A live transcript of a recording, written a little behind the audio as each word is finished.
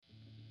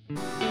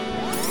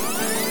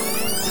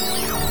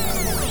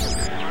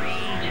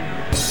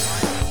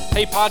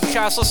Hey,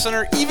 podcast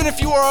listener, even if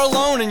you are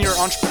alone in your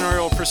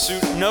entrepreneurial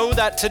pursuit, know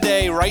that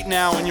today, right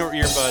now in your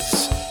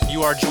earbuds,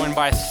 you are joined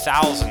by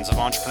thousands of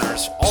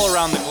entrepreneurs all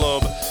around the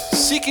globe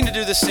seeking to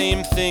do the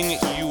same thing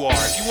you are.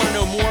 If you want to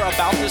know more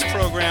about this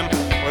program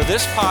or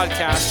this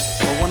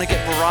podcast, or want to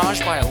get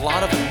barraged by a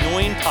lot of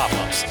annoying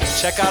pop-ups,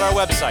 check out our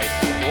website,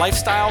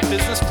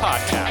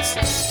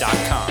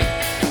 lifestylebusinesspodcast.com.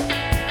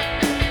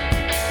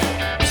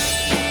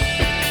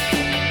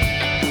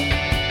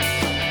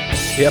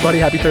 Yeah, buddy,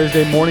 happy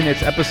Thursday morning.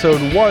 It's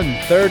episode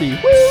 130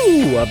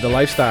 of the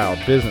Lifestyle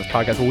Business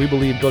Podcast, where we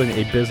believe building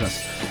a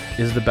business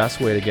is the best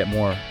way to get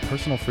more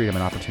personal freedom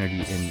and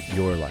opportunity in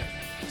your life.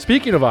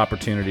 Speaking of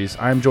opportunities,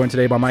 I'm joined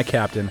today by my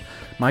captain,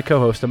 my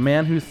co-host, a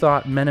man who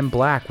thought Men in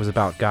Black was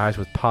about guys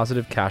with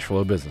positive cash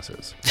flow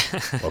businesses.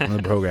 Welcome to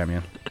the program,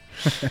 Ian.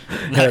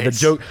 Nice.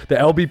 The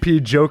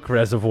LBP joke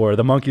reservoir,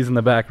 the monkeys in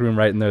the back room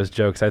writing those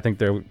jokes. I think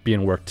they're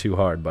being worked too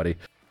hard, buddy.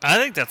 I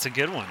think that's a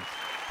good one.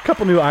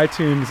 Couple new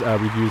iTunes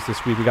reviews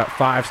this week. We got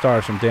 5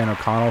 stars from Dan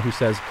O'Connell, who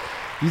says,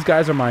 "These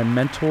guys are my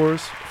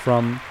mentors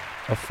from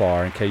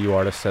afar." And KU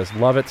Artist says,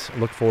 "Love it.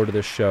 Look forward to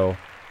this show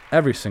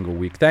every single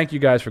week." Thank you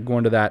guys for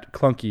going to that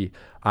clunky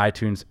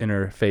iTunes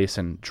interface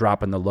and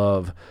dropping the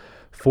love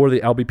for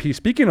the LBP.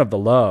 Speaking of the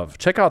love,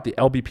 check out the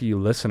LBP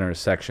listeners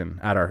section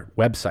at our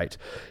website.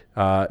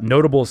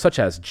 Notables such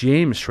as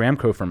James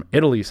Schramko from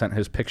Italy sent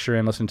his picture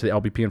in, listening to the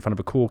LBP in front of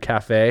a cool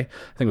cafe. I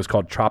think it was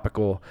called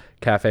Tropical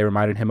Cafe,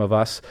 reminded him of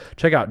us.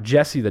 Check out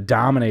Jesse the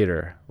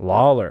Dominator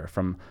Lawler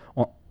from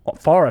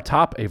far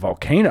atop a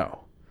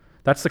volcano.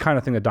 That's the kind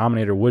of thing the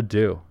Dominator would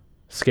do.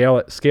 Scale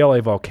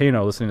a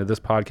volcano listening to this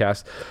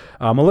podcast.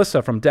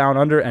 Melissa from Down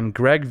Under, and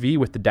Greg V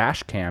with the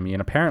dash cam. And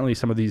apparently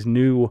some of these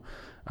new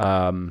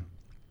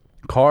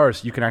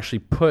cars, you can actually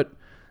put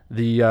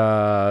the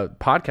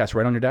podcast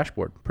right on your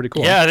dashboard. Pretty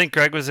cool. Yeah, I think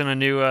Greg was in a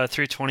new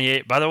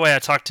 328. By the way, I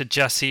talked to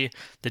Jesse,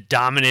 the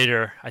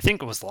Dominator, I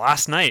think it was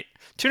last night,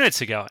 2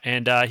 nights ago,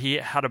 and he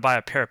had to buy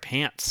a pair of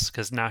pants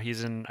because now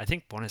he's in, I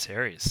think, Buenos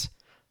Aires.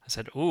 I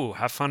said, ooh,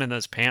 have fun in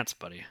those pants,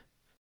 buddy.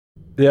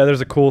 Yeah,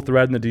 there's a cool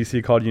thread in the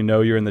DC called "You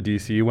Know You're in the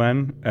DC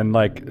When," and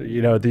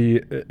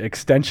the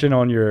extension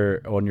on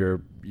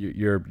your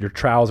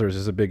trousers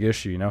is a big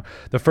issue.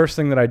 The first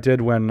thing that I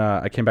did when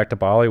I came back to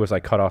Bali was I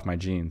cut off my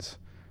jeans.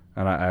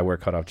 And I wear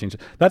cutoff jeans.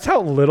 That's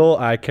how little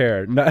I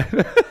care.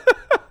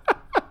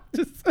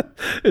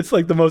 It's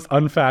like the most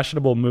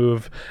unfashionable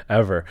move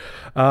ever.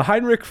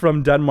 Heinrich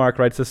from Denmark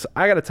writes this: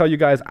 "I got to tell you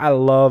guys, I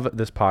love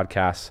this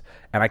podcast,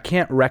 and I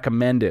can't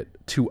recommend it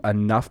to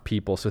enough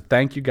people. So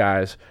thank you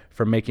guys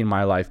for making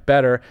my life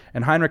better."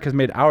 And Heinrich has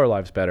made our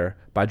lives better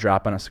by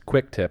dropping us a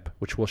quick tip,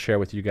 which we'll share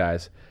with you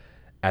guys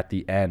at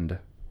the end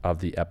of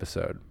the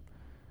episode.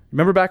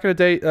 Remember back in the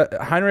day,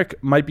 Heinrich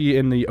might be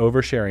in the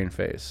oversharing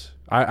phase.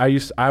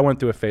 I went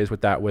through a phase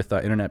with that with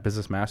Internet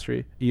Business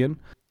Mastery, Ian.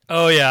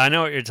 Oh yeah, I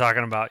know what you're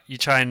talking about. You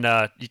try and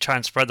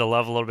spread the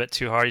love a little bit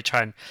too hard. You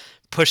try and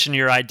pushing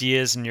your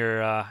ideas and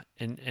your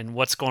and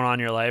what's going on in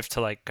your life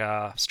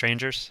to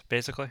strangers,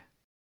 basically.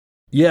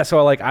 Yeah,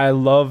 so I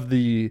love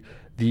the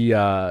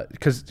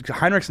because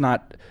Heinrich's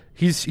not.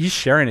 He's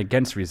sharing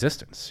against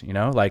resistance,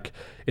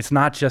 it's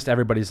not just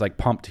everybody's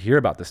pumped to hear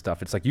about this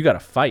stuff. It's you got to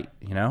fight,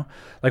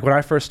 when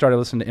I first started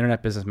listening to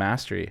Internet Business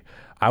Mastery,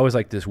 I was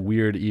this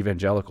weird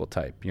evangelical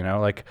type,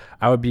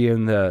 I would be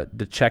in the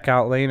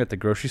checkout lane at the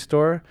grocery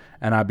store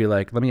and I'd be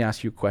like, "Let me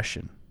ask you a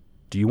question.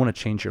 Do you want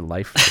to change your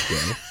life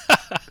today?"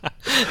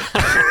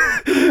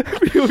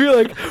 People be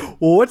like,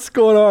 "Well, what's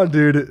going on,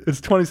 dude?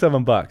 It's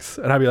 $27.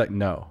 And I'd be like,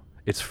 "No,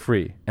 it's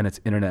free and it's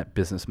Internet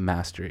Business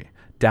Mastery.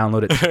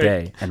 Download it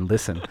today and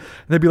listen." And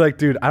they'd be like,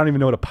 "Dude, I don't even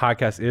know what a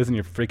podcast is and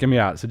you're freaking me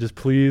out. So just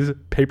please,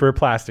 paper or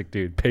plastic,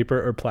 dude.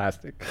 Paper or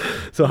plastic."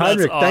 So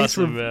Heinrich, that's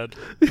awesome, thanks for...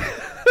 man.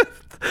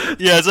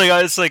 Yeah,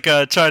 it's like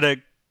trying to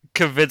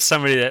convince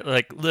somebody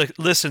that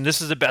listen,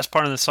 this is the best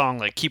part of the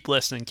song. Keep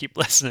listening.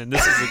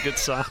 This is a good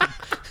song.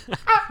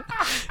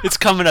 It's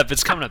coming up.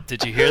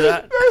 Did you hear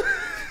that?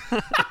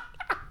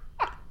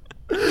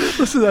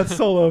 Listen to that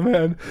solo,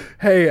 man.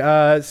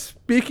 Hey,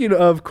 speaking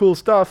of cool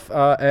stuff,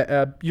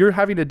 you're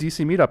having a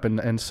DC meetup in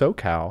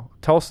SoCal.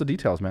 Tell us the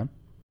details, man.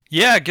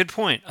 Yeah, good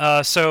point.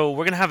 So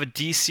we're going to have a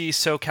DC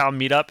SoCal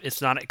meetup.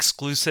 It's not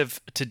exclusive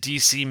to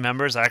DC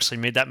members. I actually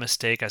made that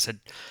mistake. I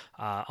said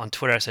on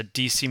Twitter, I said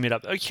DC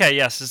meetup. Okay,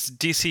 yes, it's a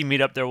DC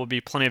meetup. There will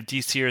be plenty of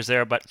DCers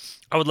there, but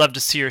I would love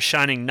to see your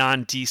shining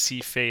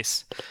non-DC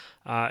face.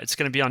 It's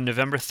going to be on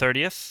November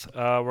 30th.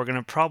 We're going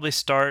to probably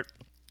start...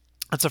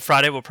 It's a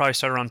Friday. We'll probably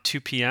start around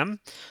 2 p.m.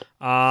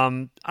 I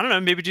don't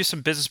know, maybe do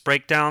some business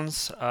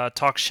breakdowns,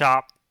 talk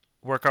shop,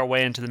 work our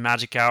way into the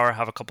magic hour,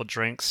 have a couple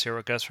drinks, see where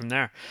it goes from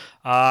there.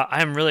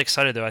 I am really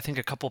excited, though. I think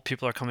a couple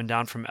people are coming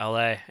down from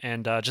LA,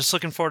 and just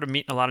looking forward to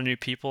meeting a lot of new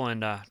people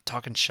and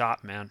talking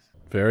shop, man.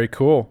 Very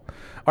cool.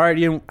 All right,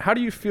 Ian, how do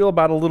you feel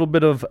about a little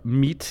bit of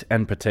meat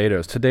and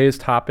potatoes? Today's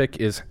topic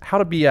is how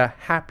to be a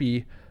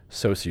happy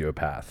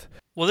sociopath.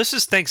 Well, this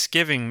is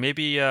Thanksgiving.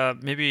 Maybe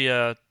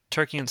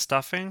turkey and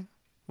stuffing?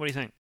 What do you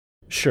think?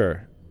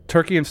 Sure.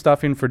 turkey and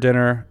stuffing for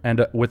dinner,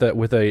 and with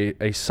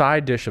a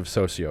side dish of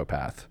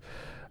sociopath.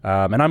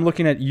 And I'm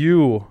looking at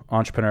you,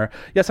 entrepreneur.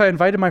 Yes, I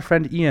invited my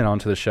friend Ian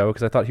onto the show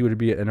because I thought he would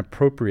be an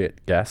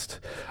appropriate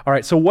guest. All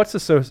right, so what's a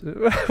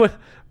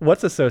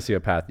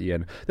sociopath,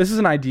 Ian? This is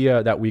an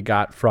idea that we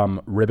got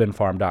from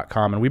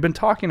ribbonfarm.com, and we've been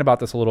talking about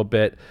this a little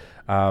bit.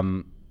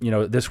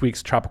 This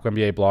week's Tropical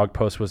MBA blog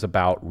post was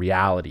about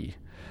reality.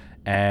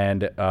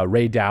 And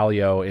Ray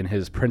Dalio, in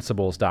his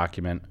Principles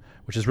document,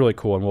 which is really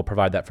cool, and we'll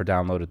provide that for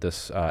download at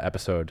this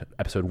episode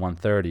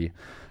 130,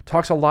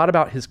 talks a lot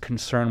about his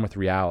concern with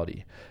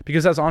reality.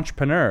 Because as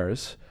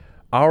entrepreneurs,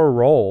 our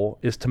role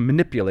is to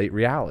manipulate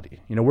reality.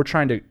 We're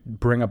trying to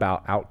bring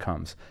about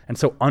outcomes. And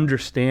so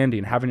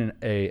having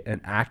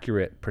an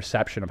accurate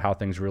perception of how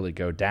things really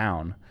go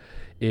down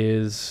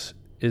is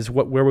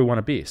where we want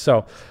to be.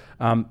 So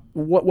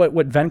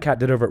what Venkat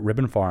did over at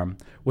Ribbon Farm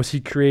was he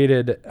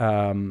created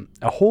a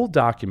whole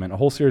document, a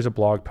whole series of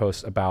blog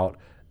posts about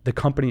the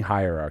company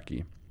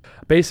hierarchy.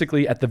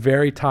 Basically, at the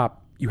very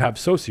top, you have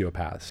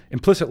sociopaths.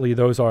 Implicitly,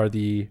 those are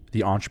the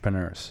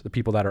entrepreneurs, the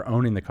people that are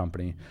owning the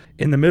company.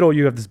 In the middle,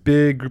 you have this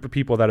big group of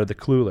people that are the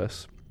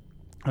clueless.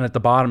 And at the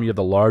bottom, you have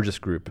the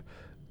largest group,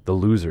 the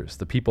losers,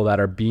 the people that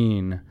are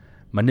being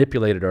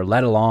manipulated or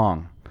led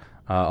along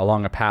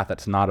a path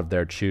that's not of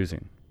their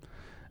choosing.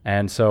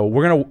 And so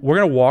we're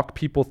gonna walk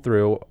people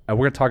through, and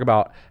we're gonna talk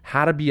about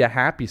how to be a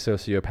happy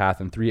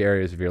sociopath in 3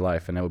 areas of your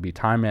life, and it would be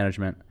time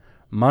management,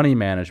 money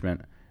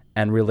management,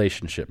 and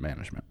relationship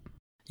management.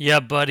 Yeah,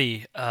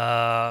 buddy.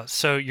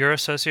 So you're a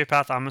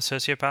sociopath. I'm a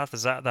sociopath.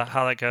 Is that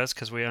how that goes?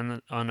 Because we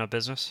own a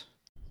business.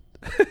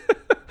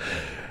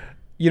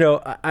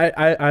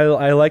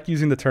 I like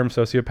using the term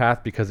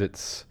sociopath because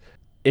it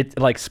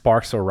like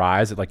sparks a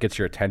rise. It like gets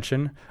your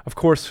attention. Of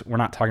course, we're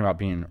not talking about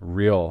being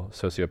real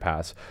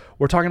sociopaths.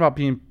 We're talking about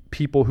being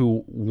people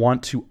who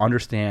want to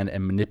understand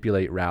and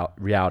manipulate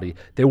reality.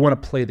 They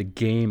want to play the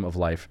game of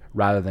life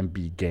rather than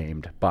be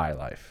gamed by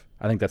life.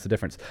 I think that's the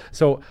difference.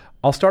 So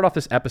I'll start off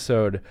this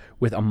episode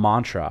with a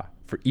mantra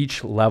for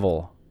each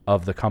level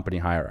of the company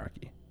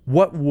hierarchy.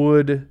 What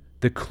would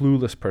the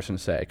clueless person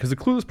say? Because the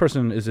clueless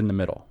person is in the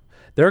middle.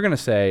 They're going to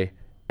say,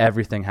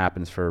 everything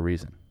happens for a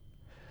reason.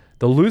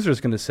 The loser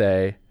is going to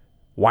say,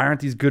 why aren't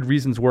these good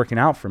reasons working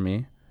out for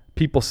me?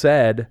 People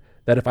said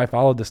that if I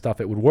followed this stuff,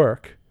 it would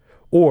work.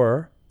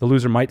 Or the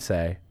loser might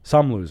say,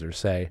 some losers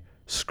say,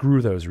 screw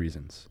those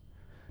reasons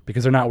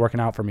because they're not working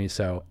out for me,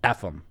 so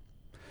F them.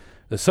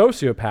 The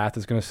sociopath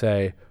is going to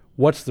say,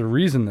 what's the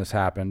reason this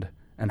happened,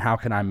 and how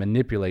can I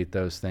manipulate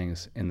those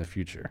things in the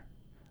future?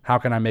 How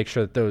can I make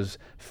sure that those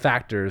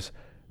factors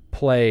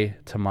play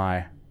to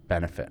my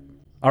benefit?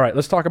 All right,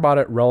 let's talk about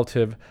it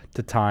relative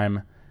to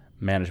time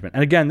management.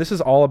 And again, this is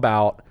all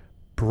about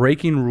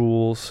breaking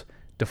rules,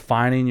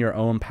 defining your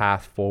own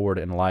path forward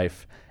in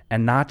life,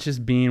 and not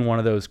just being one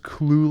of those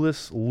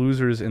clueless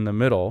losers in the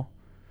middle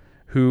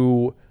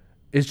who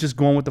is just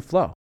going with the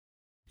flow.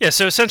 Yeah,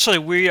 so essentially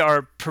we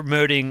are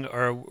promoting,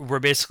 or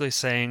we're basically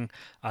saying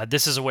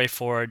this is a way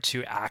forward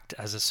to act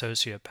as a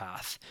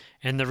sociopath.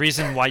 And the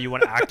reason why you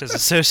want to act as a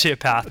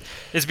sociopath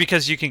is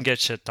because you can get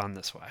shit done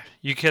this way.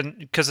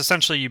 Because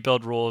essentially you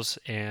build rules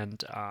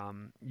and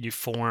you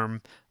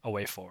form a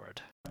way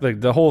forward.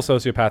 The whole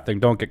sociopath thing,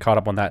 don't get caught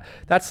up on that.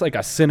 That's like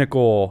a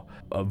cynical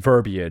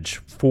verbiage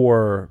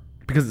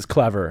because it's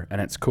clever and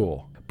it's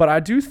cool. But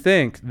I do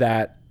think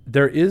that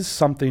there is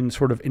something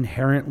sort of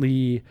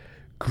inherently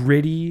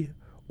gritty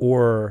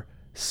or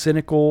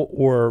cynical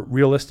or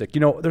realistic.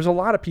 There's a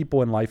lot of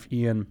people in life,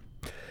 Ian,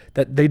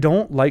 that they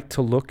don't like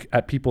to look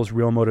at people's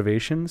real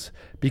motivations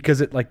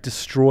because it like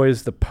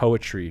destroys the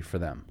poetry for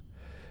them.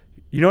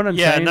 You know what I'm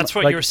saying? Yeah, and that's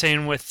what you were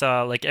saying with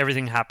like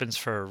everything happens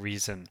for a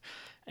reason.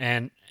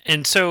 And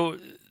so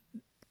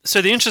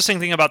the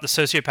interesting thing about the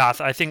sociopath,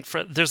 I think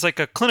there's like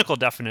a clinical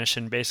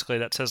definition basically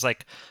that says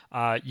like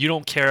you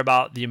don't care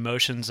about the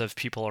emotions of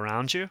people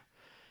around you.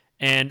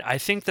 And I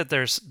think that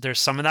there's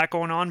some of that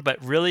going on,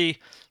 but really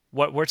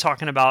what we're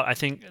talking about, I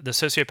think the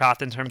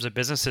sociopath in terms of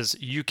businesses,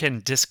 you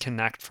can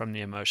disconnect from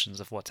the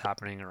emotions of what's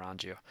happening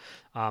around you.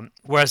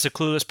 Whereas the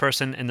clueless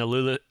person and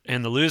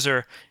the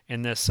loser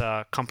in this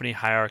company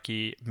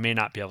hierarchy may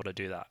not be able to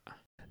do that.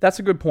 That's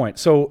a good point.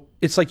 So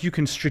it's like you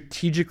can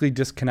strategically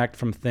disconnect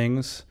from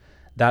things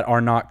that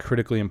are not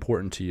critically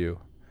important to you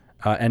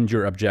and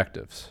your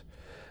objectives.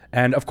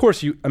 And of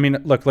course,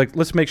 look, like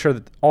let's make sure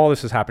that all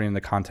this is happening in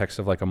the context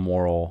of like a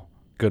moral,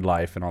 good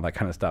life and all that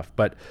kind of stuff.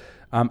 But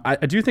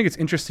I do think it's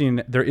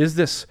interesting. There is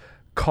this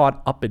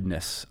caught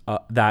uppedness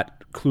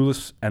that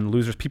clueless and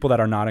losers, people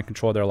that are not in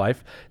control of their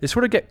life, they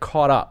sort of get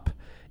caught up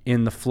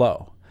in the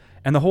flow.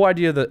 And the whole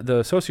idea of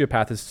the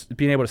sociopath is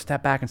being able to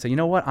step back and say, you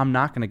know what, I'm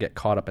not going to get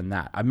caught up in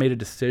that. I've made a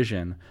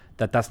decision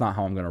that that's not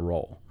how I'm going to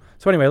roll.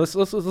 So anyway,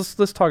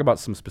 let's talk about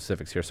some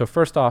specifics here. So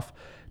first off,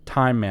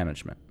 time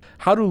management.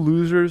 How do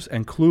losers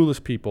and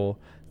clueless people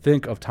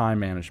think of time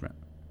management?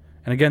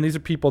 And again, these are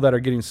people that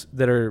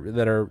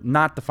are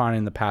not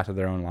defining the path of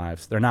their own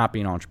lives. They're not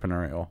being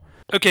entrepreneurial.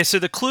 Okay, so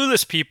the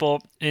clueless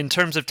people, in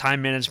terms of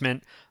time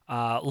management,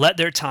 let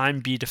their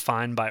time be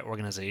defined by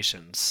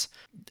organizations.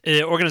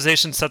 The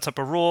organization sets up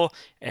a rule,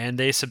 and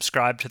they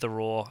subscribe to the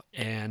rule,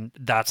 and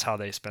that's how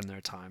they spend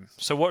their time.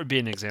 So what would be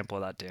an example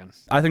of that, Dan?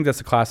 I think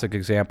that's a classic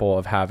example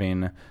of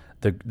having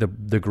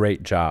the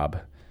great job.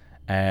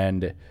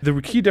 And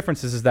the key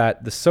difference is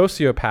that the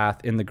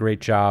sociopath in the great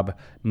job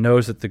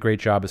knows that the great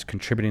job is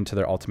contributing to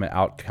their ultimate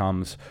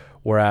outcomes,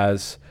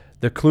 whereas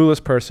the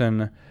clueless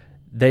person,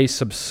 they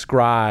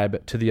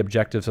subscribe to the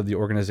objectives of the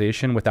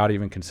organization without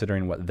even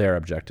considering what their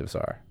objectives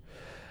are.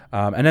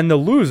 And then the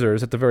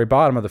losers at the very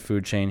bottom of the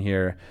food chain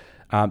here,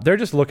 they're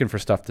just looking for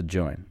stuff to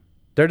join.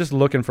 They're just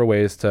looking for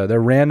ways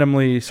they're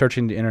randomly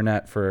searching the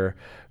internet for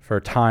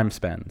time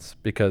spends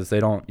because they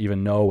don't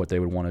even know what they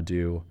would want to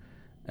do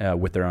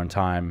with their own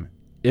time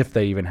if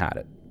they even had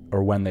it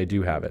or when they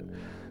do have it.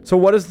 So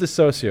what does the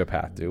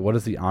sociopath do? What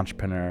does the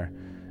entrepreneur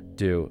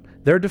do?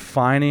 They're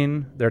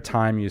defining their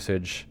time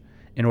usage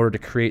in order to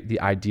create the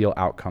ideal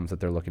outcomes that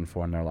they're looking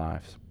for in their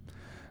lives.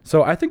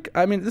 So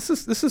this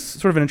is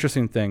sort of an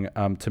interesting thing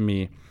to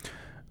me.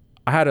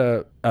 I had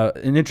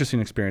an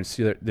interesting experience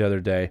the other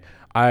day.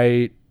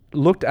 I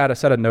looked at a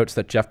set of notes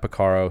that Jeff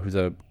Piccaro, who's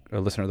a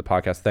listener to the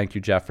podcast, thank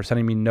you, Jeff, for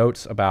sending me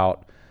notes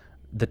about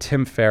the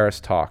Tim Ferriss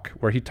talk,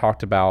 where he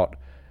talked about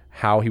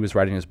how he was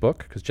writing his book,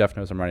 because Jeff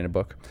knows I'm writing a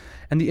book.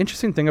 And the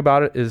interesting thing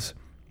about it is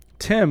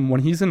Tim,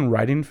 when he's in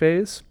writing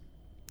phase,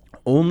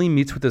 only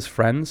meets with his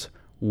friends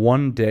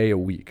 1 day a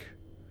week.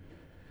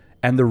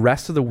 And the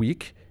rest of the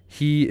week,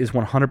 he is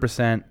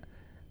 100%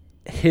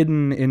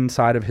 hidden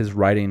inside of his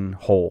writing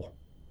hole.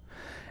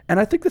 And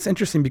I think that's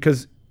interesting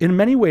because in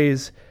many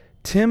ways,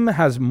 Tim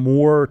has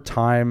more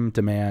time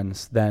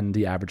demands than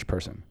the average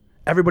person.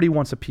 Everybody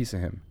wants a piece of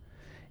him.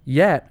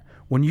 Yet,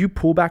 when you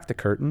pull back the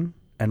curtain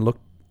and look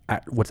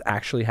at what's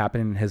actually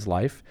happening in his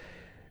life,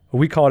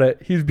 we called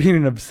it, he's being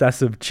an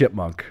obsessive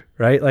chipmunk,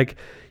 right? Like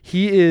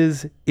he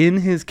is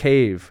in his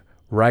cave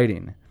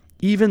writing,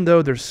 even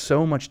though there's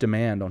so much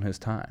demand on his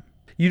time.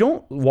 You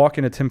don't walk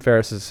into Tim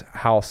Ferriss's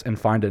house and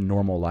find a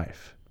normal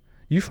life.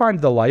 You find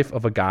the life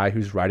of a guy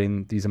who's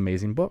writing these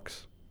amazing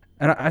books.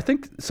 And I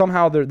think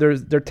somehow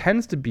there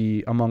tends to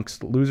be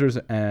amongst losers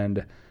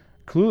and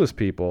clueless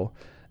people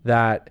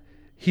that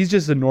he's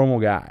just a normal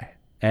guy.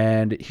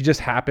 And he just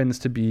happens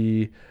to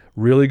be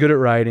really good at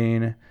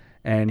writing.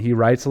 And he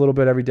writes a little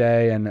bit every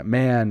day. And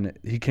man,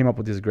 he came up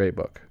with this great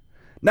book.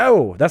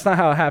 No, that's not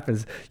how it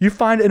happens. You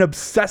find an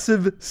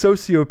obsessive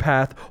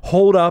sociopath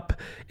holed up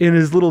in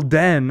his little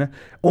den,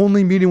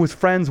 only meeting with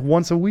friends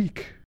once a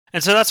week.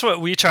 And so that's what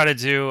we try to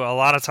do. A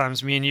lot of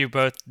times, me and you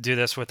both do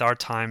this with our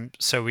time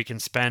so we can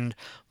spend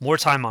more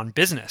time on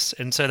business.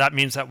 And so that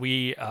means that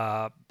we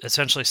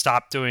essentially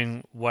stop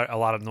doing what a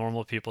lot of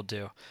normal people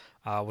do,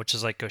 which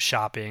is like go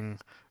shopping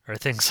or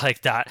things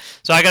like that.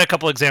 So I got a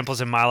couple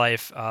examples in my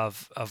life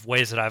of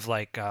ways that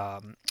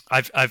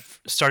I've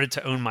started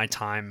to own my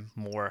time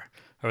more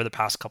over the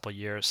past couple of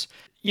years.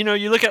 You know,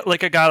 you look at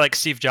like a guy like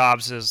Steve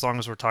Jobs, as long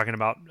as we're talking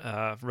about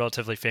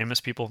relatively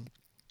famous people,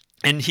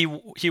 and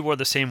he wore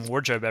the same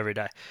wardrobe every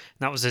day. And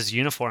that was his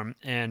uniform.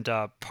 And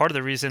part of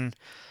the reason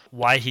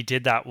why he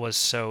did that was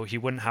so he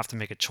wouldn't have to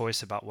make a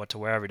choice about what to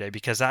wear every day,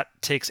 because that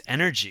takes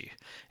energy.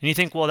 And you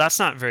think, well, that's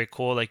not very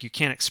cool. Like you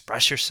can't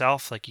express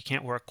yourself. Like you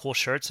can't wear cool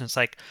shirts. And it's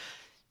like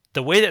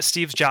the way that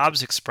Steve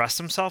Jobs expressed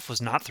himself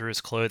was not through his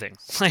clothing.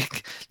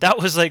 Like that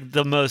was like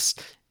the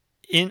most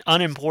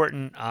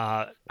unimportant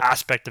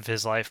aspect of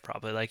his life,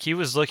 probably. Like he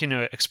was looking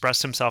to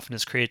express himself and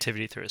his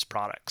creativity through his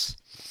products.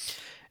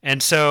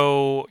 And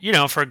so, you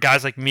know, for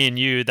guys like me and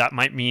you, that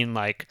might mean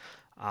like,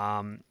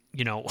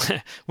 you know,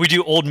 we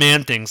do old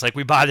man things. Like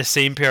we buy the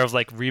same pair of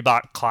like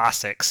Reebok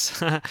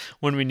Classics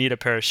when we need a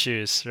pair of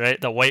shoes,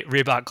 right? The white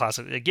Reebok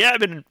Classic. Like, yeah,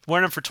 I've been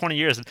wearing them for 20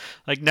 years. And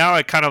like now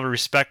I kind of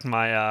respect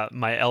my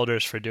my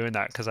elders for doing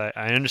that, because I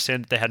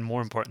understand that they had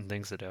more important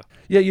things to do.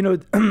 Yeah, you know,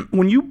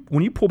 when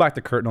you pull back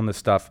the curtain on this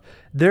stuff,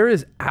 there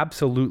is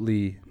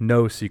absolutely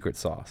no secret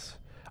sauce.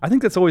 I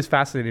think that's always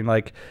fascinating.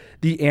 Like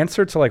the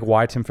answer to like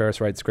why Tim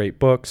Ferriss writes great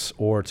books,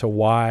 or to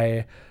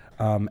why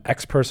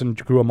X person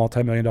grew a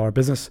multi-million-dollar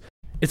business,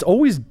 it's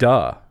always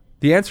duh.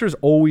 The answer is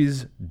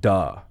always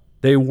duh.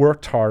 They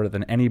worked harder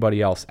than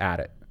anybody else at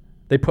it.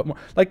 They put more,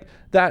 like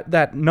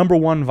that number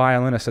one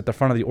violinist at the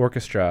front of the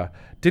orchestra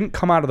didn't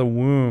come out of the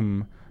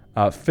womb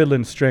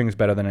fiddling strings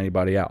better than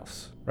anybody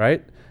else,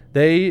 right?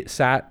 They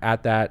sat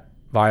at that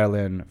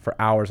violin for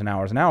hours and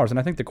hours and hours. And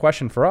I think the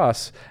question for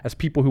us as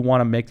people who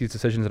want to make these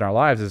decisions in our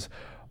lives is,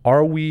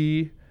 are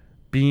we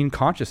being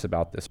conscious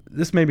about this?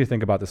 This made me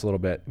think about this a little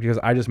bit, because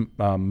I just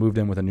moved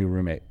in with a new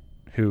roommate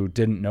who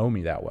didn't know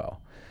me that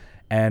well.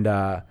 And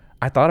I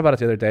thought about it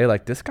the other day,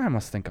 like this guy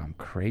must think I'm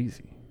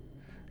crazy,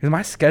 because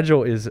my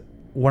schedule is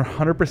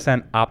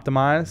 100%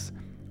 optimized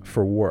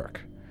for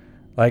work.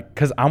 Like,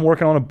 because I'm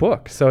working on a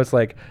book. So it's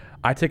like,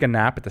 I take a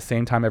nap at the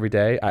same time every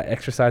day. I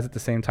exercise at the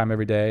same time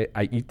every day.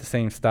 I eat the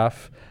same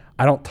stuff.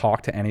 I don't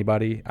talk to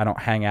anybody. I don't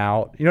hang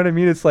out. You know what I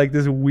mean? It's like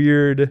this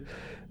weird,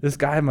 this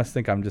guy must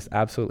think I'm just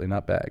absolutely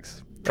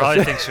nutbags.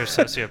 Probably thinks you're a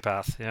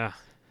sociopath, yeah.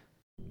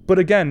 But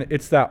again,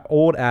 it's that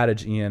old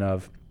adage, Ian,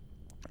 of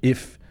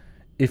if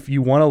if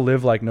you want to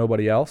live like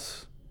nobody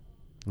else,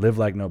 live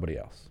like nobody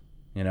else,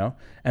 you know?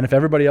 And if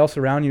everybody else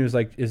around you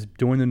is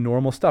doing the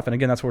normal stuff, and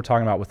again, that's what we're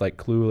talking about with like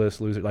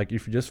clueless, loser, like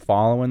if you're just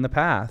following the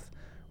path,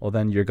 well,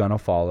 then you're going to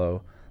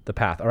follow the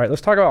path. All right,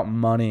 let's talk about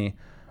money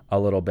a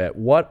little bit.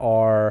 What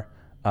are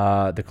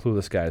the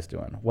clueless guys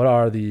doing? What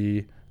are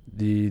the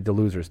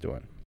losers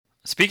doing?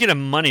 Speaking of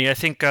money, I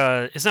think,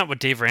 isn't that what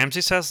Dave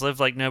Ramsey says? Live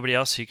like nobody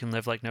else so you can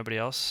live like nobody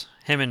else?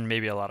 Him and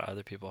maybe a lot of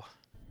other people.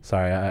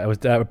 Sorry,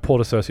 I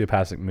pulled a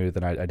sociopathic move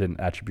and I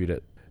didn't attribute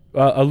it.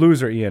 A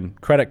loser, Ian,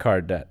 credit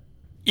card debt.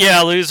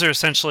 Yeah, a loser,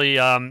 essentially,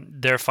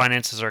 their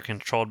finances are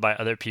controlled by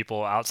other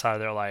people outside of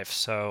their life.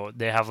 So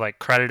they have like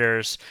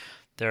creditors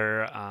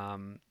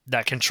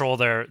that control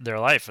their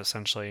life,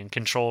 essentially, and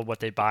control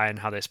what they buy and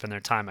how they spend their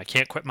time. I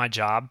can't quit my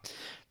job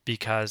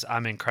because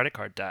I'm in credit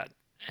card debt.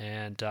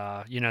 And,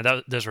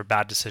 those were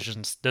bad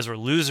decisions. Those were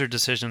loser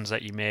decisions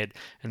that you made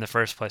in the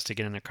first place to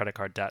get into credit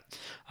card debt.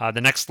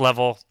 The next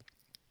level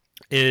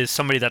is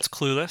somebody that's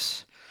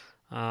clueless.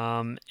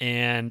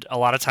 And a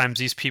lot of times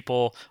these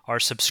people are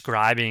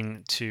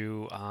subscribing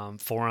to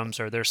forums,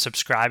 or they're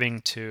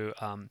subscribing to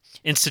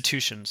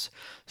institutions.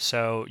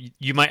 So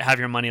you might have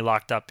your money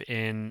locked up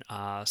in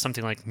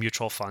something like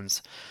mutual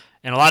funds.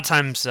 And a lot of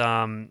times,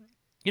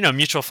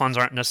 mutual funds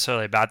aren't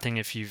necessarily a bad thing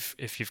if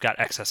you've got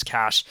excess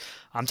cash.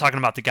 I'm talking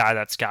about the guy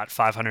that's got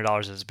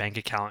 $500 in his bank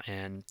account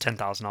and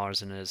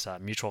 $10,000 in his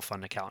mutual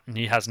fund account, and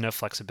he has no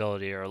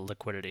flexibility or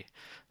liquidity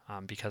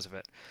because of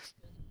it.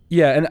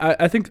 Yeah, and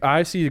I think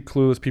I see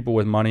clueless people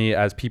with money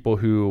as people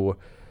who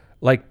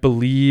like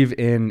believe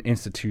in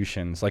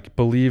institutions, like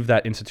believe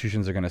that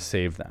institutions are going to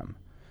save them.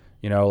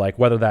 You know, like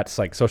whether that's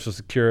like Social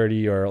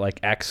Security or like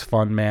X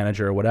fund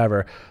manager or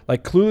whatever.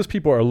 Like clueless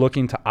people are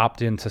looking to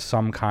opt into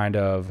some kind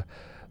of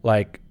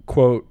like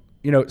quote,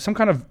 some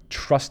kind of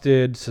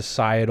trusted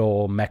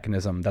societal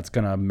mechanism that's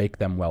going to make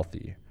them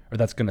wealthy or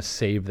that's going to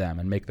save them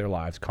and make their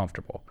lives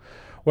comfortable.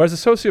 Whereas a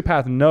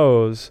sociopath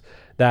knows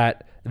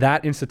that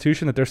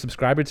institution that they're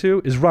subscribing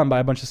to is run by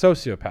a bunch of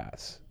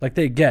sociopaths. Like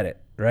they get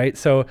it, right?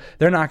 So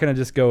they're not going to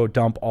just go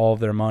dump all of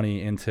their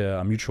money into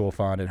a mutual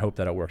fund and hope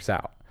that it works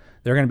out.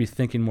 They're going to be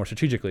thinking more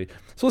strategically.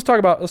 So let's talk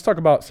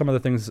about some of the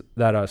things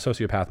that a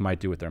sociopath might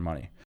do with their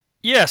money.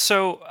 Yeah,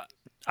 so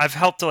I've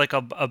helped like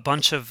a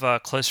bunch of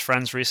close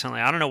friends recently.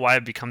 I don't know why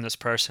I've become this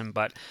person,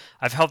 but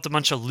I've helped a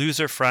bunch of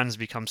loser friends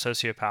become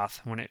sociopath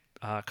when it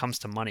comes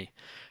to money.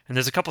 And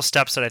there's a couple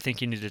steps that I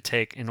think you need to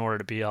take in order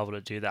to be able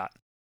to do that.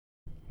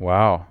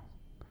 Wow.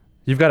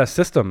 You've got a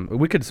system.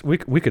 We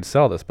could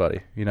sell this,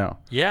 buddy,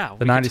 Yeah,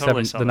 the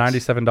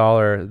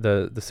 $97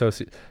 the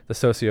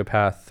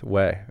sociopath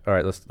way. All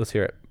right, let's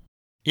hear it.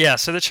 Yeah,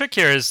 so the trick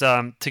here is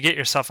to get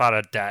yourself out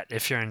of debt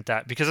if you're in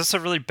debt, because it's a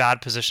really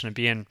bad position to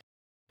be in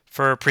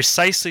for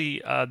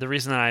precisely the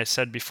reason that I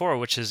said before,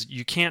 which is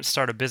you can't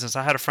start a business.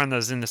 I had a friend that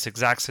was in this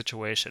exact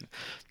situation.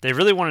 They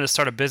really wanted to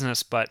start a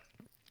business, but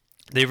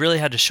they really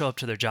had to show up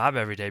to their job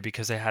every day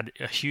because they had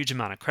a huge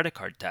amount of credit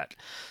card debt.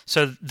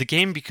 So the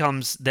game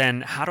becomes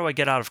then, how do I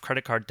get out of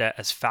credit card debt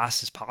as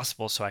fast as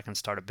possible so I can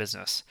start a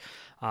business?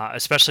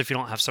 Especially if you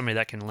don't have somebody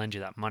that can lend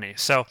you that money.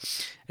 So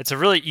it's a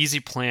really easy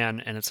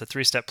plan, and it's a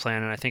 3-step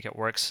plan, and I think it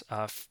works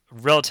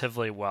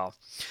relatively well.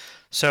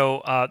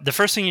 So the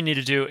first thing you need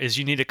to do is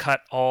you need to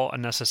cut all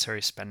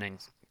unnecessary spending.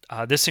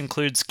 This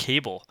includes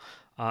cable.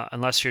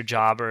 Unless your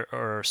job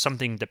or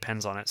something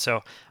depends on it.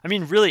 So, I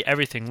mean, really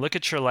everything. Look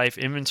at your life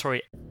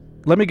inventory.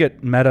 Let me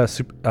get meta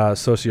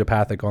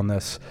sociopathic on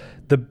this.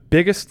 The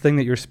biggest thing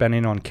that you're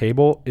spending on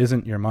cable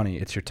isn't your money,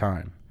 it's your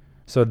time.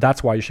 So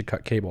that's why you should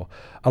cut cable.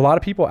 A lot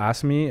of people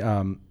ask me,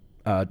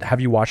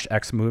 have you watched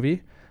X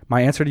movie?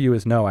 My answer to you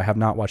is no, I have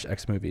not watched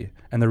X movie.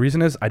 And the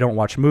reason is I don't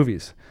watch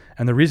movies.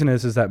 And the reason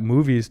is that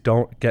movies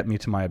don't get me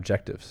to my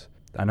objectives.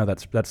 I know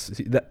that's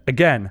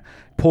again,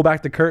 pull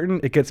back the curtain,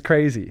 it gets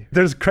crazy.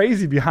 There's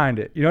crazy behind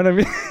it. You know what I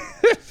mean?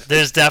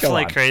 There's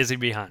definitely crazy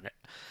behind it.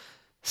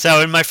 So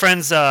in my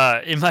friend's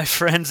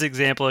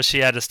example, she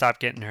had to stop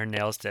getting her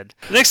nails did.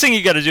 The next thing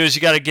you got to do is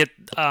you got to get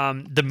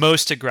the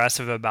most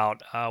aggressive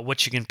about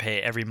what you can pay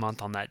every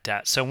month on that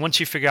debt. So once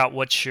you figure out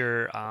what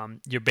your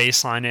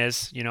baseline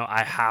is,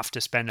 I have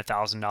to spend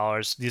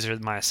 $1,000. These are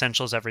my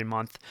essentials every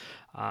month.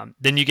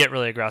 Then you get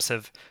really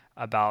aggressive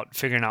about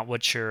figuring out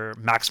what your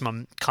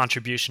maximum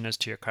contribution is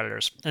to your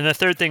creditors. And the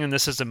third thing, and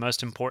this is the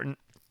most important,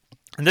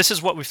 and this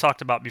is what we've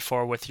talked about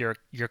before with your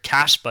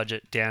cash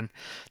budget, Dan,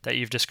 that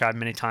you've described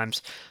many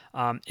times.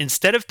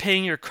 Instead of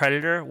paying your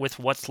creditor with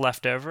what's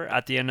left over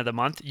at the end of the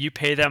month, you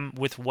pay them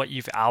with what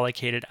you've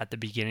allocated at the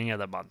beginning of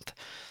the month.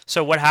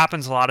 So what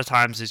happens a lot of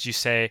times is you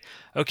say,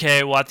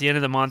 okay, well, at the end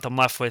of the month, I'm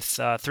left with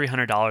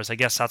 $300. I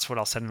guess that's what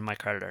I'll send to my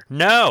creditor.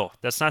 No,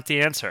 that's not the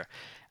answer.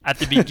 at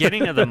the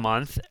beginning of the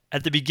month,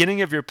 at the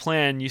beginning of your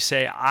plan, you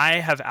say, I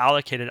have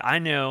allocated, I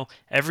know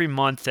every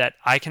month that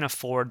I can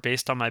afford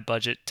based on my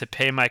budget to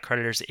pay my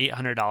creditors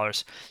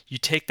 $800. You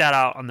take that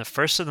out on the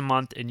first of the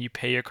month and you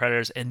pay your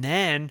creditors. And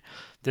then,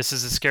 this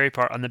is the scary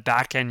part, on the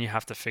back end, you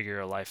have to figure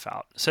your life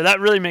out. So that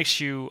really makes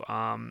you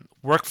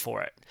work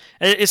for it.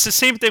 It's the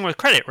same thing with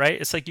credit,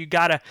 right? It's like you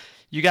gotta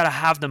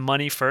have the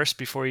money first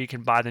before you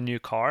can buy the new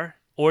car.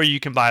 Or you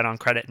can buy it on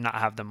credit and not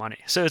have the money.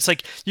 So it's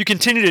like you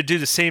continue to do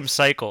the same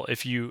cycle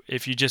if you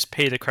just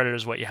pay the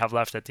creditors what you have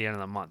left at the end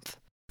of the month.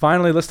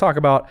 Finally, let's talk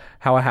about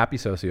how a happy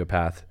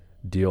sociopath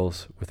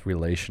deals with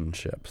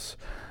relationships.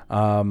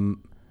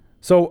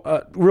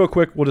 So real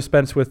quick, we'll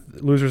dispense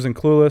with losers and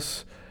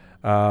clueless.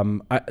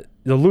 The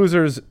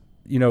losers,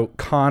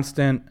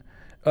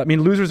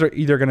 losers are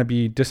either going to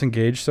be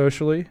disengaged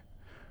socially.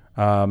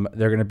 They're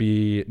going to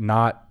be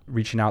not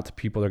reaching out to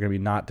people. They're going to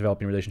be not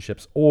developing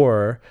relationships,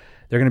 or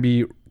they're going to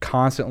be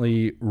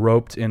constantly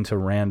roped into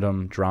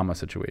random drama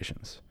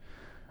situations.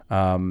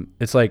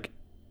 It's like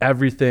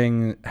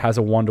everything has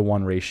a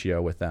 1-to-1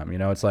 ratio with them.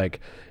 It's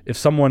like if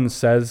someone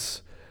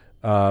says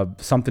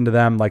something to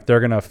them, like they're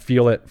going to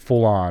feel it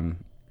full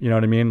on, you know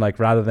what I mean? Like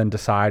rather than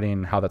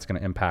deciding how that's going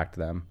to impact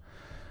them.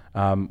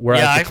 I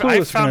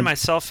found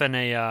myself in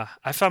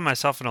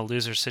a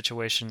loser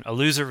situation, a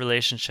loser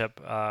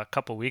relationship a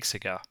couple weeks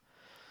ago.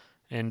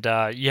 And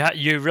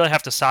you really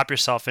have to stop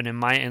yourself. And in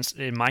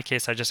my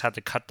case, I just had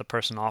to cut the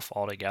person off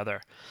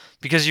altogether,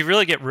 because you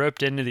really get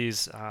roped into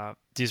these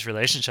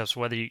relationships.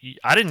 I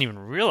didn't even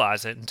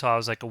realize it until I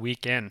was like a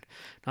week in, and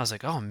I was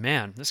like, oh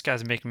man, this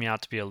guy's making me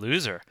out to be a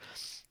loser,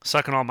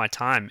 sucking all my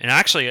time. And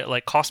actually, it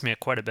like cost me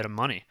quite a bit of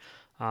money,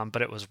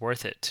 but it was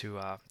worth it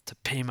to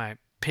pay my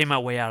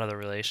way out of the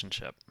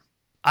relationship.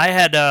 I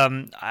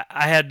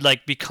had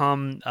like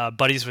become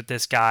buddies with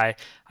this guy.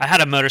 I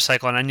had a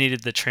motorcycle and I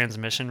needed the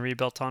transmission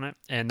rebuilt on it,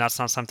 and that's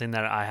not something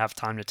that I have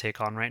time to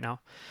take on right now.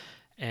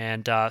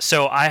 And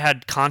so I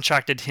had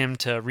contracted him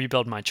to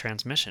rebuild my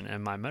transmission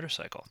in my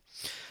motorcycle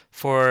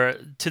to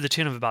the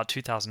tune of about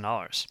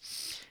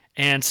 $2,000.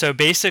 And so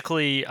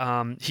basically,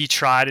 he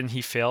tried and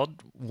he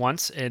failed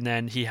once, and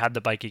then he had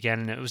the bike again,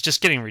 and it was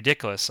just getting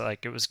ridiculous.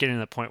 Like it was getting to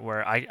the point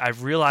where I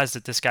realized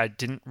that this guy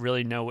didn't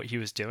really know what he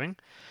was doing.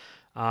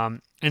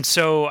 And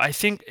so I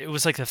think it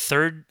was like the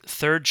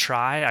third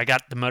try, I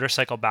got the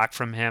motorcycle back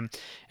from him,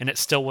 and it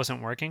still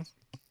wasn't working.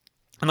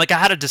 And like I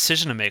had a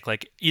decision to make.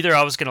 Like either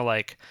I was gonna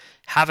like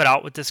have it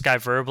out with this guy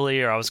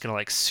verbally, or I was gonna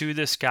like sue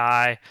this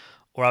guy,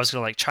 or I was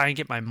gonna like try and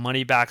get my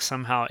money back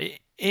somehow.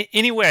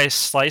 Anyway, I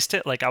sliced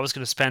it. Like I was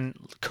gonna spend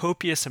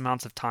copious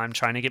amounts of time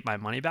trying to get my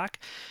money back.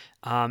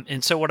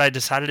 And so what I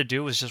decided to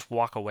do was just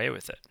walk away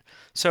with it.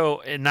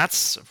 So, and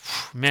that's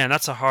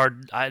a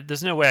hard,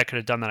 there's no way I could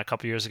have done that a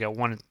couple years ago.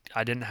 One,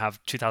 I didn't have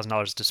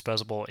 $2,000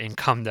 disposable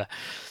income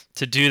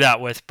to do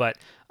that with, but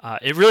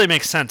it really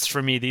makes sense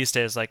for me these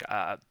days, like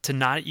to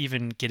not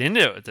even get into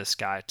it with this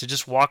guy, to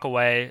just walk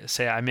away,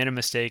 say I made a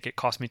mistake, it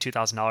cost me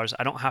 $2,000.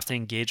 I don't have to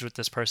engage with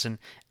this person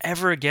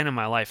ever again in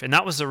my life. And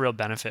that was the real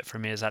benefit for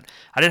me, is that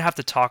I didn't have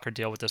to talk or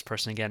deal with this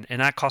person again, and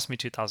that cost me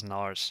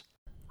 $2,000.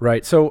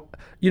 Right. So,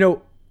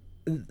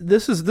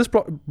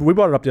 we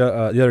brought it up the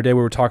other day.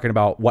 We were talking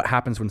about what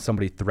happens when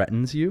somebody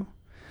threatens you.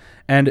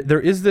 And there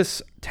is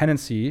this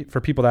tendency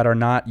for people that are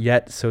not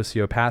yet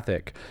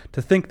sociopathic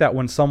to think that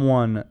when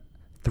someone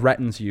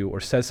threatens you or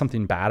says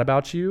something bad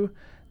about you,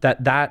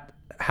 that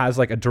has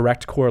like a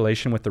direct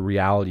correlation with the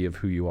reality of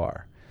who you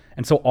are.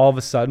 And so all of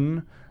a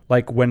sudden,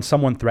 like when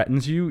someone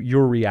threatens you,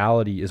 your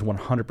reality is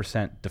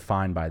 100%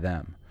 defined by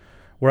them.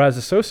 Whereas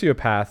a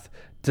sociopath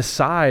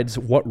decides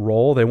what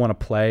role they want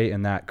to play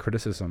in that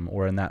criticism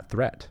or in that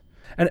threat.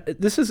 And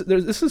this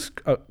is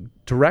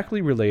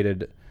directly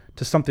related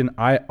to something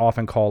I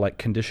often call like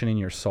conditioning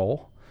your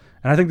soul.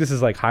 And I think this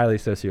is like highly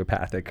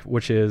sociopathic,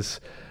 which is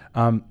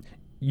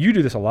you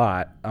do this a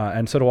lot,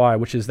 and so do I,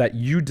 which is that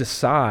you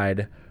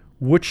decide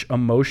which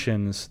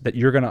emotions that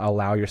you're going to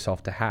allow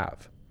yourself to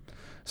have.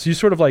 So you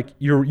sort of like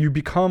you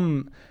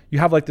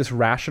have like this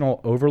rational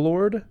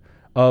overlord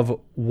of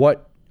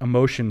what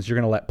emotions you're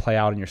going to let play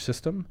out in your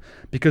system,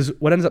 because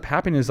what ends up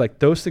happening is like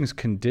those things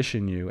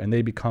condition you and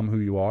they become who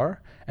you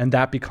are, and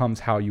that becomes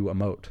how you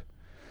emote.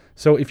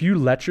 So if you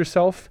let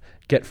yourself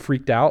get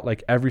freaked out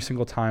like every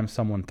single time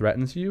someone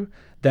threatens you,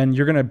 then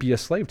you're going to be a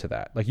slave to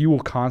that. Like you will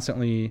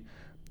constantly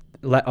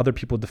let other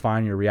people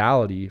define your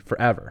reality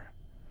forever.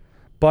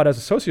 But as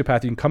a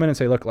sociopath, you can come in and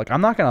say, look, like I'm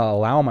not going to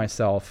allow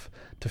myself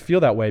to feel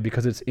that way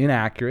because it's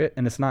inaccurate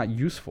and it's not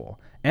useful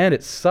and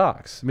it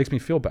sucks. It makes me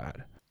feel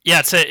bad.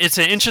 Yeah, it's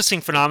an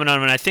interesting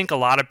phenomenon, and I think a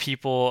lot of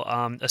people,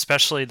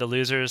 especially the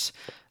losers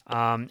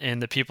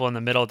and the people in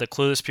the middle, the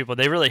clueless people,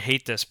 they really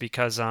hate this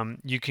because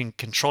you can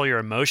control your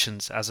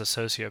emotions as a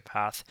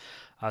sociopath,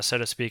 so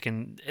to speak.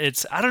 And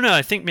I don't know,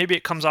 I think maybe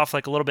it comes off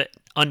like a little bit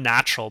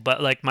unnatural, but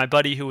like my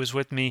buddy who was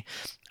with me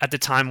at the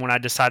time when I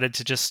decided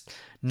to just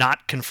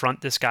not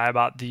confront this guy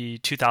about the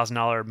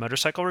 $2,000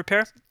 motorcycle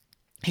repair,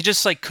 he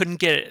just like couldn't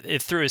get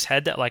it through his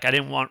head that like I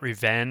didn't want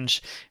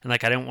revenge and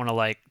like I didn't want to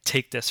like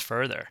take this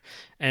further.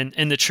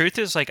 And the truth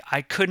is like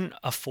I couldn't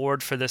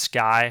afford for this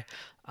guy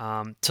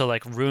to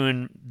like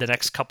ruin the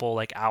next couple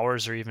like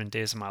hours or even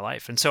days of my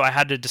life. And so I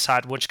had to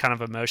decide which kind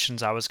of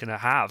emotions I was going to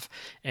have.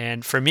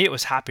 And for me, it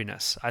was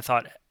happiness. I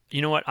thought,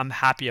 you know what, I'm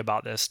happy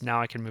about this.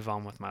 Now I can move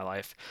on with my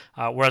life.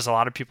 Whereas a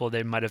lot of people,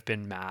 they might have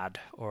been mad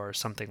or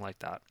something like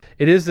that.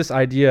 It is this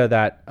idea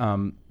that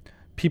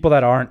people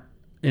that aren't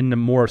in the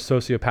more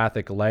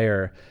sociopathic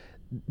layer,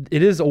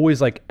 it is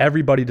always like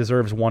everybody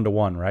deserves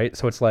 1-to-1, right?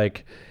 So it's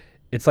like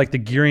the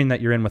gearing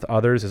that you're in with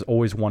others is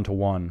always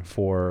 1-to-1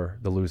 for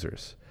the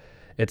losers.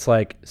 It's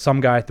like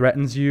some guy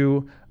threatens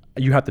you,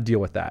 you have to deal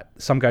with that.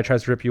 Some guy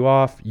tries to rip you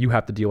off, you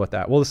have to deal with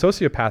that. Well, the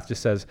sociopath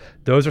just says,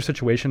 those are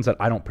situations that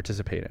I don't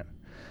participate in.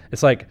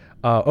 It's like,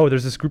 oh,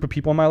 there's this group of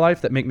people in my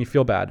life that make me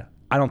feel bad.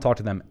 I don't talk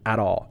to them at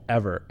all,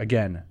 ever,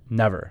 again,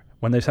 never.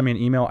 When they send me an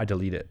email, I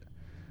delete it.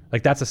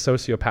 Like that's a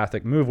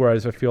sociopathic move,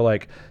 whereas I feel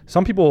like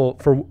some people,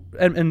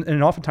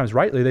 and oftentimes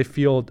rightly, they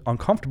feel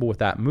uncomfortable with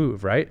that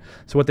move, right?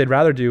 So what they'd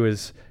rather do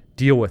is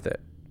deal with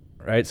it,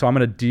 right? So I'm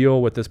going to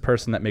deal with this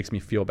person that makes me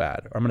feel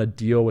bad, or I'm going to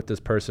deal with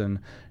this person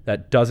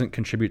that doesn't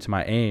contribute to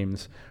my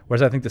aims.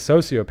 Whereas I think the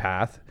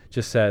sociopath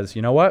just says,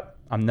 you know what?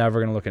 I'm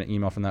never going to look at an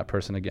email from that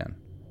person again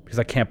because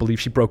I can't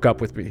believe she broke up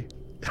with me.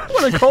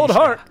 What a cold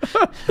heart.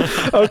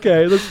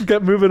 Okay, let's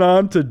get moving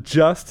on to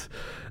just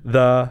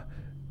the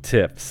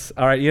tips.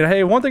 All right,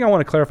 hey, one thing I want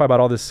to clarify about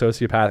all this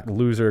sociopathic,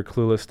 loser,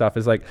 clueless stuff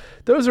is like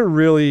those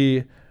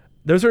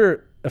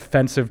are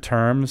offensive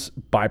terms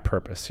by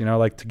purpose,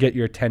 like to get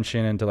your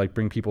attention and to like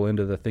bring people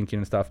into the thinking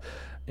and stuff.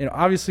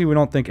 Obviously we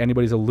don't think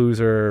anybody's a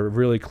loser,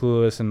 really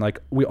clueless, and like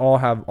we all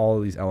have all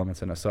of these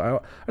elements in us. So I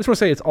just want to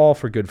say it's all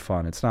for good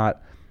fun. There's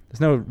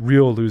no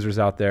real losers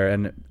out there,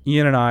 and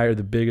Ian and I are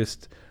the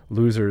biggest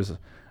losers.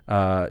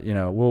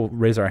 We'll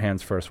raise our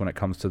hands first when it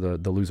comes to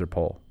the loser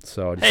poll.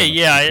 So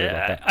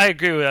I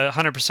agree with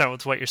 100%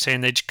 with what you're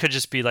saying. They could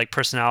just be like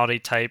personality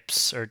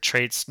types or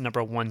traits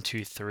number 1,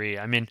 2, 3.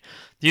 I mean,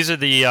 these are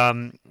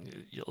the.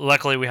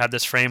 Luckily, we had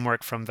this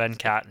framework from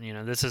Venkat.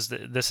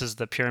 This is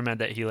the pyramid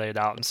that he laid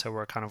out, and so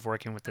we're kind of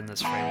working within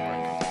this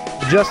framework.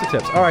 Just the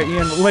tips. All right,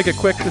 Ian, we'll make it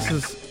quick. This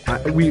is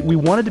we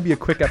wanted to be a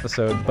quick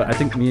episode, but I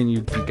think me and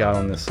you geek out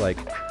on this like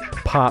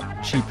pop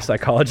cheap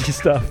psychology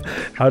stuff.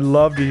 I'd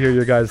love to hear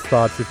your guys'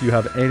 thoughts if you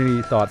have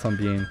any thoughts on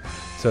being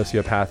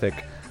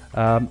sociopathic.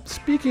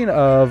 Speaking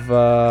of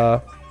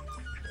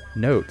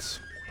notes,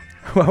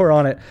 while we're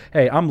on it,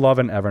 hey, I'm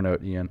loving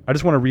Evernote, Ian. I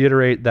just want to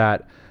reiterate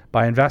that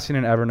by investing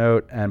in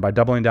Evernote and by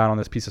doubling down on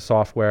this piece of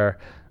software,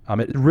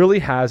 it really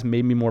has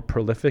made me more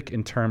prolific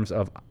in terms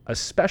of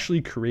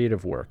especially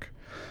creative work.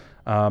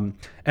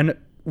 And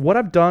what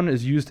I've done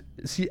is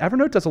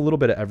Evernote does a little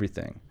bit of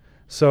everything.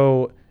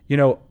 So,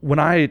 when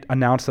I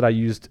announced that I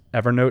used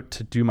Evernote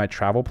to do my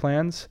travel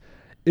plans,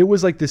 it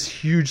was like this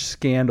huge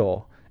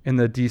scandal in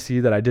the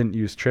DC that I didn't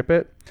use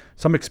TripIt.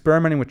 So I'm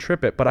experimenting with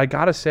TripIt, but I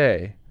gotta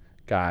say,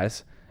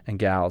 guys and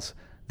gals,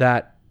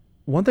 that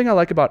one thing I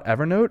like about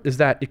Evernote is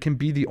that it can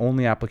be the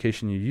only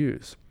application you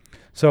use.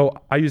 So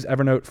I use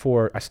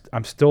Evernote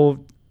I'm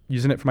still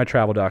using it for my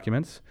travel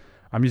documents.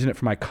 I'm using it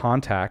for my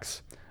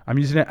contacts. I'm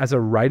using it as a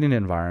writing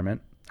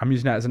environment. I'm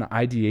using it as an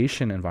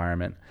ideation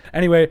environment.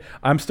 Anyway,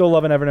 I'm still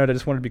loving Evernote. I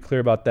just wanted to be clear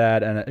about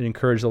that and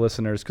encourage the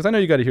listeners, because I know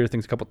you got to hear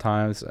things a couple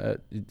times.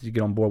 You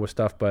get on board with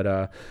stuff, but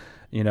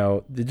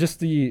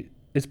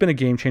it's been a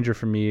game changer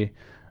for me,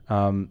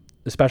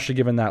 especially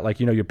given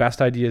that your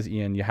best ideas,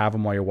 Ian, you have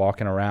them while you're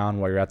walking around,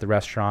 while you're at the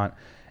restaurant,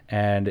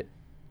 and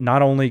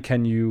not only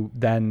can you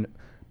then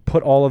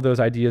put all of those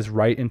ideas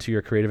right into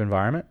your creative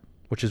environment,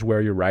 which is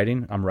where you're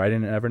writing. I'm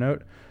writing in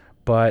Evernote,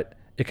 but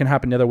it can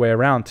happen the other way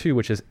around too,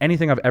 which is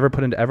anything I've ever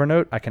put into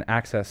Evernote, I can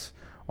access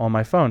on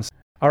my phone.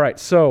 All right,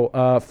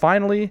 so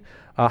finally,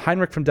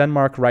 Heinrich from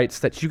Denmark writes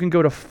that you can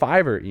go to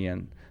Fiverr,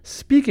 Ian.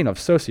 Speaking of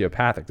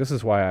sociopathic, this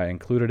is why I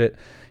included it.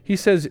 He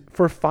says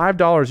for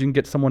 $5, you can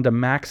get someone to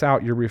max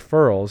out your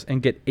referrals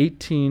and get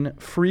 18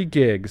 free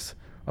gigs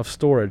of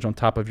storage on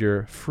top of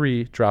your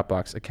free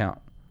Dropbox account.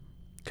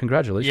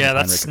 Congratulations, Yeah,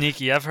 that's Heinrich.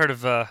 sneaky. I've heard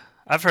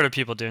of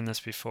people doing this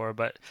before,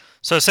 but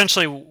so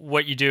essentially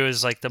what you do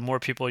is like the more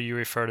people you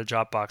refer to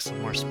Dropbox, the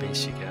more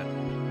space you get.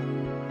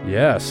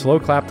 Yeah, slow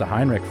clap to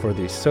Heinrich for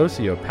the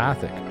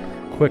sociopathic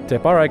quick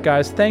tip. All right,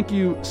 guys, thank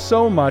you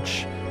so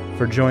much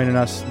for joining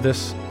us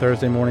this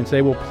Thursday morning.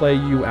 Today we'll play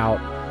you out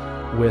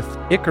with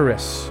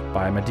Icarus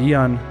by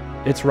Madeon.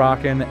 It's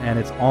rocking, and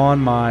it's on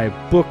my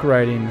book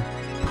writing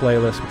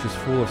playlist, which is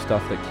full of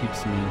stuff that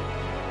keeps me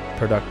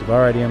productive. All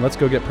right, Ian, let's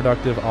go get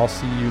productive. I'll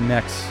see you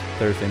next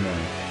Thursday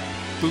morning.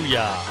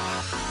 Booyah!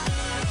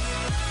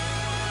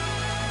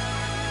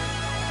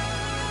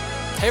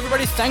 Hey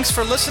everybody, thanks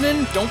for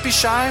listening. Don't be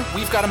shy.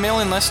 We've got a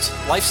mailing list,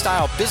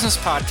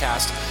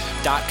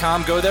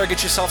 lifestylebusinesspodcast.com. Go there,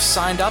 get yourself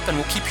signed up, and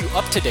we'll keep you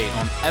up to date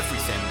on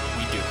everything